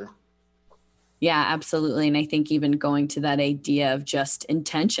 Simple and true. Yeah, absolutely. And I think even going to that idea of just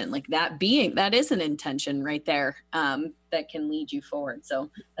intention, like that is an intention right there, that can lead you forward.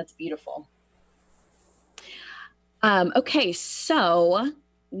 So that's beautiful. Okay, so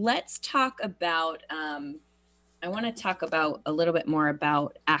let's talk about I want to talk about a little bit more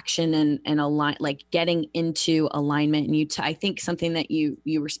about action and align, like getting into alignment. And I think something that you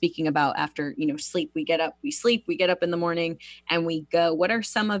were speaking about after, sleep, we get up, we sleep, we get up in the morning and we go. What are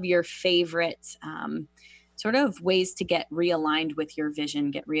some of your favorite sort of ways to get realigned with your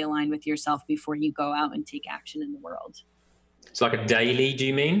vision, get realigned with yourself before you go out and take action in the world? It's like a daily, do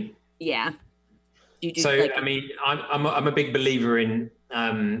you mean? Yeah. I'm a big believer in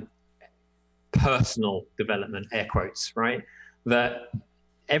personal development, air quotes, right? That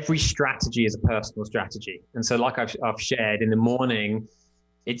every strategy is a personal strategy. And so like I've shared in the morning,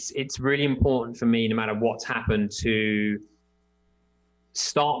 it's really important for me, no matter what's happened, to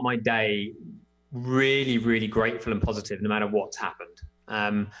start my day really, really grateful and positive, no matter what's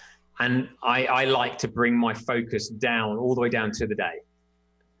happened. And I like to bring my focus down, all the way down to the day,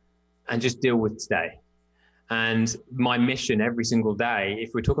 and just deal with today. And my mission every single day,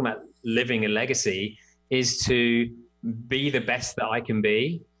 if we're talking about living a legacy, is to be the best that I can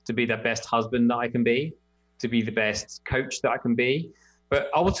be, to be the best husband that I can be, to be the best coach that I can be. But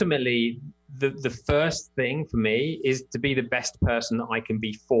ultimately, the first thing for me is to be the best person that I can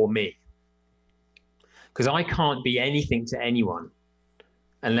be for me. Because I can't be anything to anyone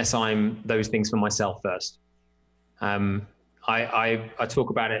unless I'm those things for myself first. I talk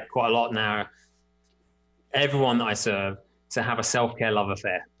about it quite a lot now. Everyone that I serve, to have a self-care love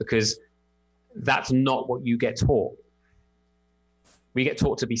affair, because that's not what you get taught. We get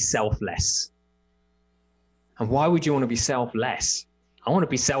taught to be selfless. And why would you want to be selfless? I want to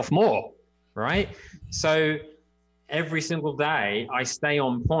be self more, right? So every single day I stay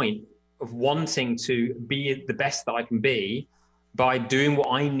on point of wanting to be the best that I can be by doing what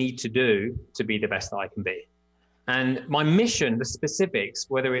I need to do to be the best that I can be. And my mission, the specifics,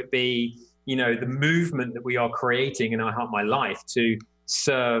 whether it be, the movement that we are creating in I Heart My Life to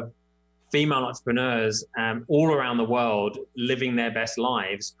serve female entrepreneurs all around the world living their best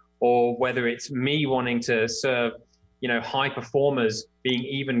lives, or whether it's me wanting to serve, high performers being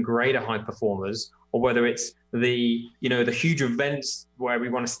even greater high performers, or whether it's the huge events where we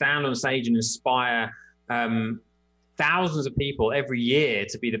want to stand on stage and inspire thousands of people every year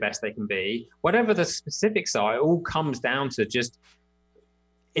to be the best they can be. Whatever the specifics are, it all comes down to just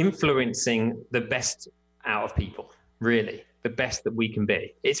influencing the best out of people, really, the best that we can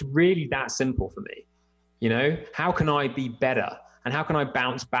be. It's really that simple for me. How can I be better? And how can I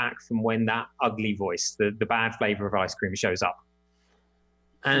bounce back from when that ugly voice, the bad flavor of ice cream, shows up?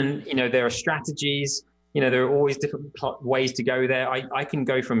 And, there are strategies, there are always different ways to go there. I can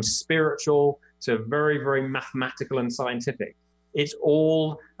go from spiritual to very, very mathematical and scientific. It's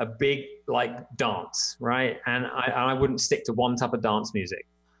all a big dance, right? And I wouldn't stick to one type of dance music.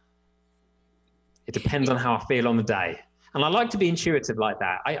 It depends on how I feel on the day. And I like to be intuitive like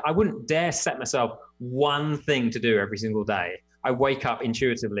that. I wouldn't dare set myself one thing to do every single day. I wake up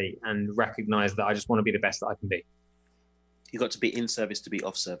intuitively and recognize that I just want to be the best that I can be. You got to be in service to be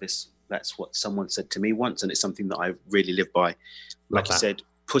off service. That's what someone said to me once, and it's something that I really live by. Like you said,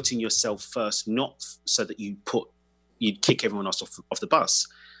 putting yourself first, not so that you'd kick everyone else off the bus,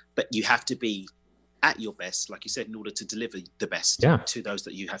 but you have to be at your best, like you said, in order to deliver the best to those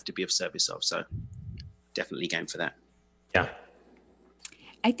that you have to be of service of. So definitely game for that. Yeah.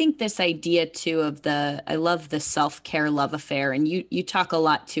 I think this idea too of I love the self-care love affair. And you talk a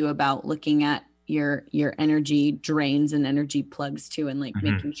lot too about looking at your energy drains and energy plugs too, and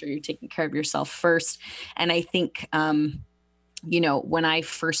making sure you're taking care of yourself first. And I think, when I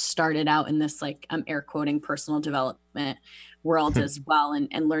first started out in this, I'm air quoting personal development world as well,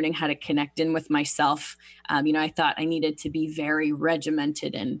 and learning how to connect in with myself. I thought I needed to be very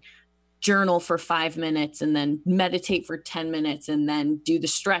regimented and journal for 5 minutes and then meditate for 10 minutes and then do the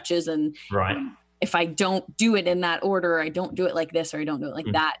stretches. And if I don't do it in that order, I don't do it like this, or I don't do it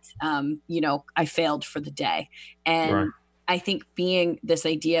like that, I failed for the day. And I think this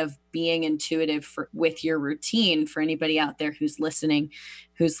idea of being intuitive with your routine, for anybody out there who's listening,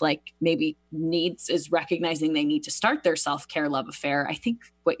 who's maybe is recognizing they need to start their self-care love affair. I think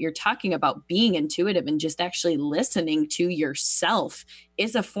what you're talking about, being intuitive and just actually listening to yourself,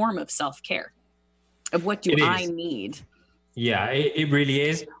 is a form of self-care of what do I need. Yeah, it really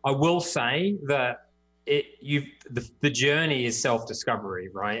is. I will say that the journey is self-discovery,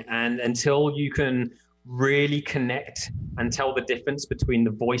 right? And until you can really connect and tell the difference between the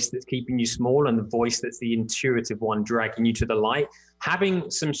voice that's keeping you small and the voice that's the intuitive one dragging you to the light, having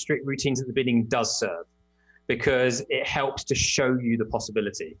some strict routines at the beginning does serve, because it helps to show you the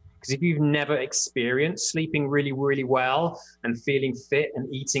possibility. Because if you've never experienced sleeping really, really well and feeling fit and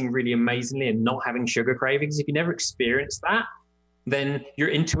eating really amazingly and not having sugar cravings, if you never experienced that, then your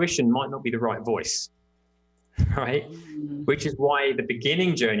intuition might not be the right voice. right? Which is why the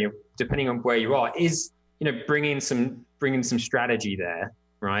beginning journey, depending on where you are, is, bringing some strategy there,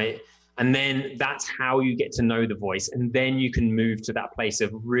 right? And then that's how you get to know the voice. And then you can move to that place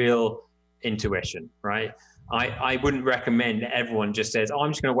of real intuition, right? I wouldn't recommend that everyone just says, oh,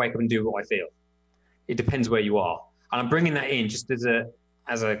 I'm just going to wake up and do what I feel. It depends where you are. And I'm bringing that in just as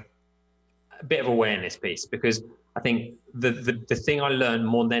a bit of awareness piece, because I think the thing I learned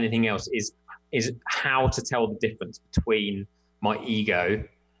more than anything else is how to tell the difference between my ego,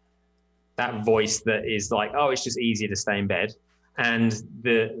 that voice that is like, oh, it's just easier to stay in bed, and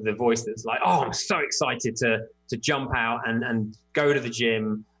the voice that's like, oh, I'm so excited to jump out and go to the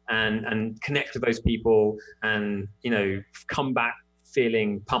gym and connect with those people and, come back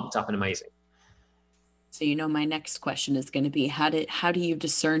feeling pumped up and amazing. So, my next question is going to be, how do you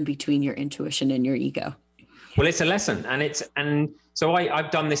discern between your intuition and your ego? Well, it's a lesson, and so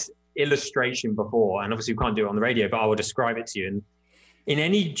I've done this illustration before, and obviously we can't do it on the radio, but I will describe it to you. And in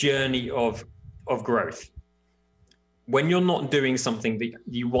any journey of growth, when you're not doing something that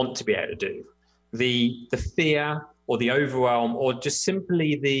you want to be able to do, the fear or the overwhelm, or just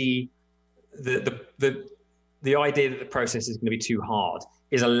simply the idea that the process is going to be too hard,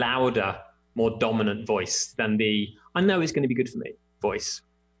 is a louder, more dominant voice than the I know it's going to be good for me voice.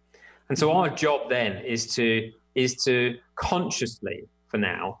 And so our job then is to consciously, for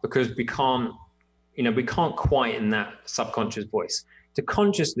now, because we can't quieten that subconscious voice, to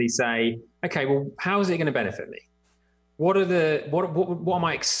consciously say, okay, well, how is it going to benefit me? What am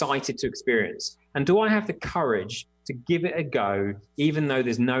I excited to experience? And do I have the courage to give it a go, even though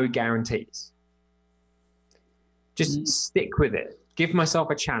there's no guarantees? Just stick with it. Give myself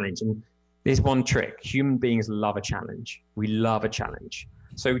a challenge. And there's one trick. Human beings love a challenge. We love a challenge.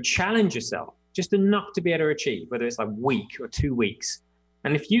 So challenge yourself just enough to be able to achieve, whether it's like a week or 2 weeks.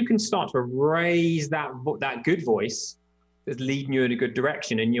 And if you can start to raise that good voice that's leading you in a good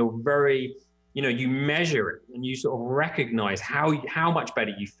direction, and you're very, you measure it and you sort of recognize how much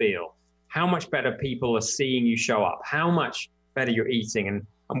better you feel, how much better people are seeing you show up, how much better you're eating,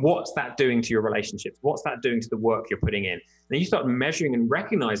 and what's that doing to your relationships? What's that doing to the work you're putting in? And then you start measuring and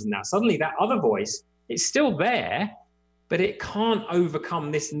recognizing that. Suddenly that other voice, it's still there, but it can't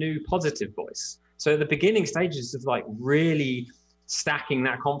overcome this new positive voice. So at the beginning stages of like really stacking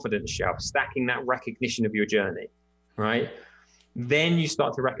that confidence shelf, stacking that recognition of your journey, right? Then you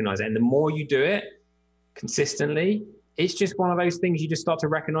start to recognize it. And the more you do it consistently, it's just one of those things, you just start to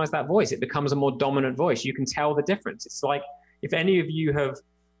recognize that voice. It becomes a more dominant voice. You can tell the difference. It's like if any of you have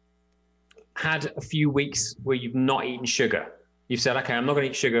had a few weeks where you've not eaten sugar, you've said, okay, I'm not going to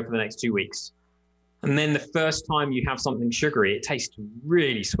eat sugar for the next 2 weeks. And then the first time you have something sugary, it tastes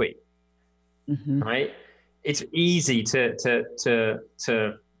really sweet, right? It's easy to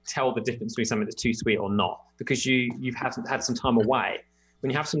tell the difference between something that's too sweet or not, because you've had some time away.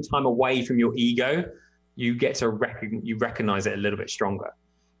 When you have some time away from your ego, you get to recognize it a little bit stronger.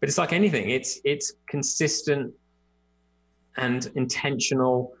 But it's like anything, it's consistent and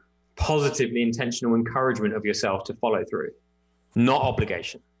intentional, positively intentional encouragement of yourself to follow through, not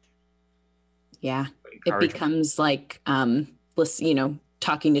obligation. Yeah, it becomes like,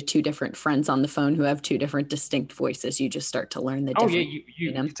 talking to two different friends on the phone who have two different distinct voices. You just start to learn the difference. Oh yeah,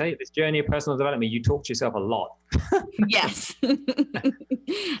 you can take this journey of personal development. You talk to yourself a lot. Yes,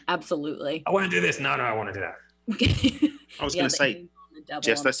 absolutely. I want to do this. No, I want to do that. I was going to say,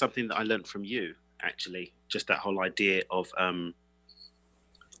 Jess, that's something that I learned from you, actually. Just that whole idea of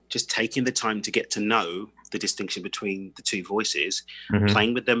just taking the time to get to know the distinction between the two voices,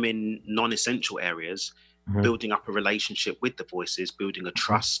 playing with them in non-essential areas, building up a relationship with the voices, building a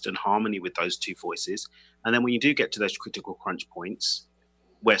trust and harmony with those two voices. And then when you do get to those critical crunch points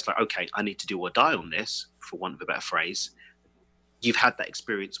where it's like, okay, I need to do or die on this, for want of a better phrase, you've had that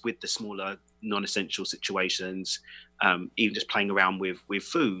experience with the smaller non-essential situations, even just playing around with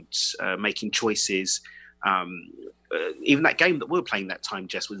foods, making choices, even that game that we were playing that time,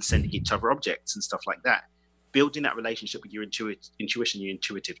 Jess, was sending each other objects and stuff like that. Building that relationship with your intuition, your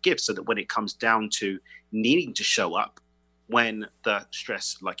intuitive gifts, so that when it comes down to needing to show up, when the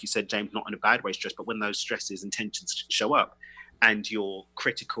stress, like you said, James, not in a bad way stress, but when those stresses and tensions show up and your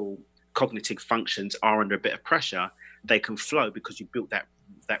critical cognitive functions are under a bit of pressure, they can flow because you built that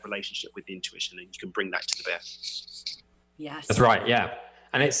relationship with the intuition, and you can bring that to the bear. Yes. That's right. Yeah.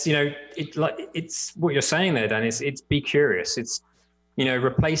 And it's, it's what you're saying there, Dan, it's be curious. It's,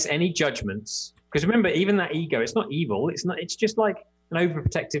 replace any judgments. Because remember, even that ego, it's not evil. It's just like an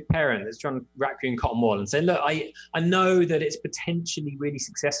overprotective parent that's trying to wrap you in cotton wool and say, look, I know that it's potentially really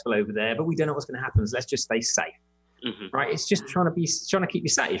successful over there, but we don't know what's going to happen. So let's just stay safe. right? It's just trying to keep you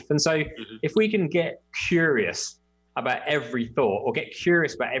safe. And so if we can get curious about every thought, or get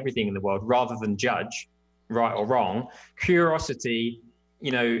curious about everything in the world rather than judge right or wrong, curiosity,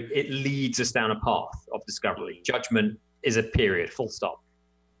 it leads us down a path of discovery. Judgment is a period, full stop.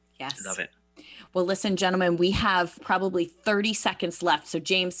 Yes. Love it. Well, listen, gentlemen, we have probably 30 seconds left. So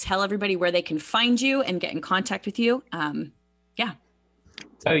James, tell everybody where they can find you and get in contact with you.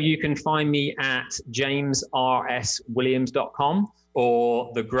 So you can find me at jamesrswilliams.com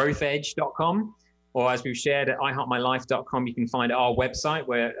or thegrowthedge.com, or as we've shared at iheartmylife.com, you can find our website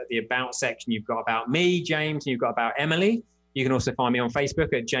where at the About section, you've got about me, James, and you've got about Emily. You can also find me on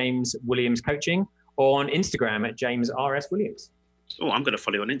Facebook at James Williams Coaching, or on Instagram at James R.S. Williams. Oh, I'm going to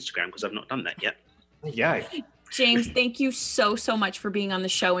follow you on Instagram because I've not done that yet. Yeah. James, thank you so much for being on the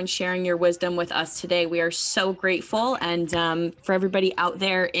show and sharing your wisdom with us today. We are so grateful. And for everybody out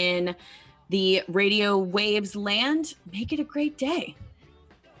there in the radio waves land, make it a great day.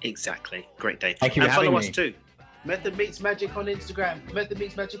 Exactly. Great day. Thank you for having me. And follow us too. Method Meets Magic on Instagram. Method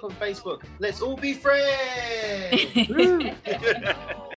Meets Magic on Facebook. Let's all be friends.